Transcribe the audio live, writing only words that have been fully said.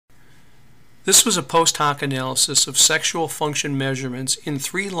This was a post-hoc analysis of sexual function measurements in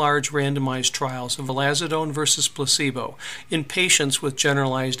 3 large randomized trials of Vilazodone versus placebo in patients with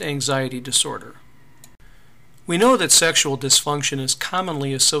generalized anxiety disorder. We know that sexual dysfunction is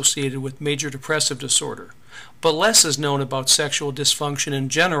commonly associated with major depressive disorder, but less is known about sexual dysfunction in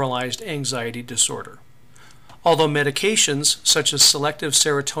generalized anxiety disorder. Although medications such as selective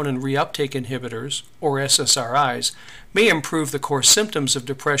serotonin reuptake inhibitors, or SSRIs, may improve the core symptoms of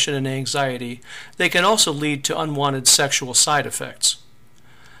depression and anxiety, they can also lead to unwanted sexual side effects.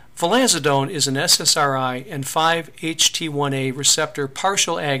 Vilazodone is an SSRI and 5-HT1A receptor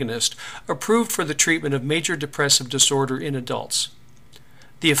partial agonist approved for the treatment of major depressive disorder in adults.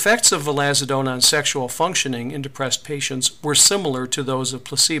 The effects of Vilazodone on sexual functioning in depressed patients were similar to those of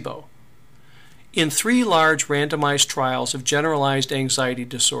placebo. In 3 large randomized trials of generalized anxiety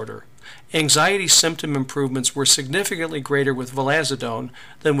disorder, anxiety symptom improvements were significantly greater with Vilazodone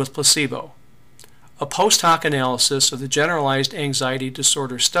than with placebo. A post-hoc analysis of the generalized anxiety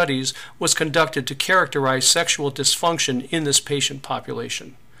disorder studies was conducted to characterize sexual dysfunction in this patient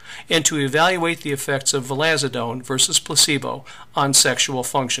population and to evaluate the effects of Vilazodone versus placebo on sexual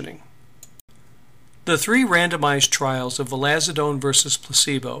functioning. The 3 randomized trials of Vilazodone versus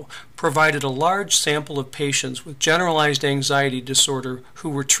placebo provided a large sample of patients with generalized anxiety disorder who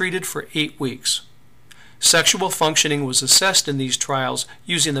were treated for 8 weeks. Sexual functioning was assessed in these trials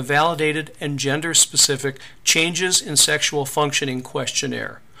using the validated and gender-specific Changes in Sexual Functioning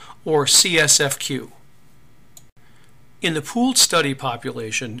Questionnaire, or CSFQ. In the pooled study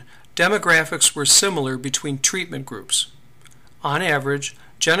population, demographics were similar between treatment groups. On average,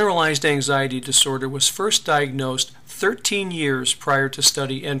 generalized anxiety disorder was first diagnosed 13 years prior to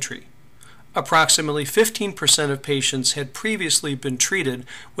study entry. Approximately 15% of patients had previously been treated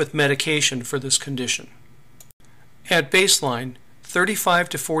with medication for this condition. At baseline, 35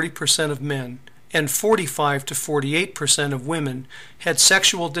 to 40% of men and 45 to 48% of women had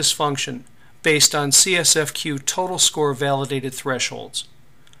sexual dysfunction based on CSFQ total score validated thresholds.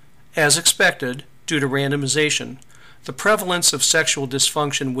 As expected, due to randomization, the prevalence of sexual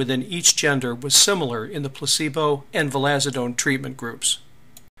dysfunction within each gender was similar in the placebo and Vilazodone treatment groups.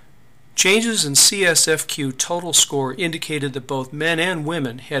 Changes in CSFQ total score indicated that both men and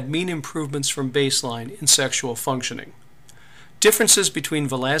women had mean improvements from baseline in sexual functioning. Differences between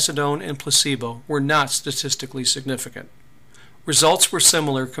Vilazodone and placebo were not statistically significant. Results were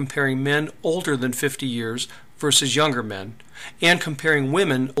similar comparing men older than 50 years versus younger men, and comparing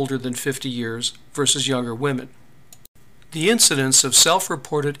women older than 50 years versus younger women. The incidence of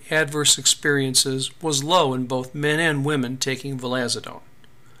self-reported adverse experiences was low in both men and women taking Vilazodone.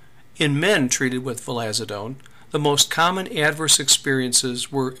 In men treated with Vilazodone, the most common adverse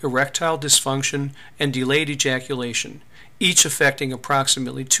experiences were erectile dysfunction and delayed ejaculation, each affecting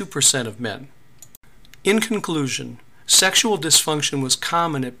approximately 2% of men. In conclusion, sexual dysfunction was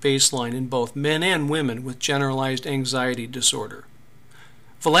common at baseline in both men and women with generalized anxiety disorder.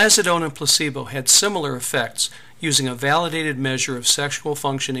 Vilazodone and placebo had similar effects using a validated measure of sexual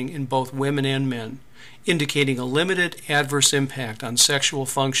functioning in both women and men, indicating a limited adverse impact on sexual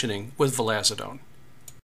functioning with Vilazodone.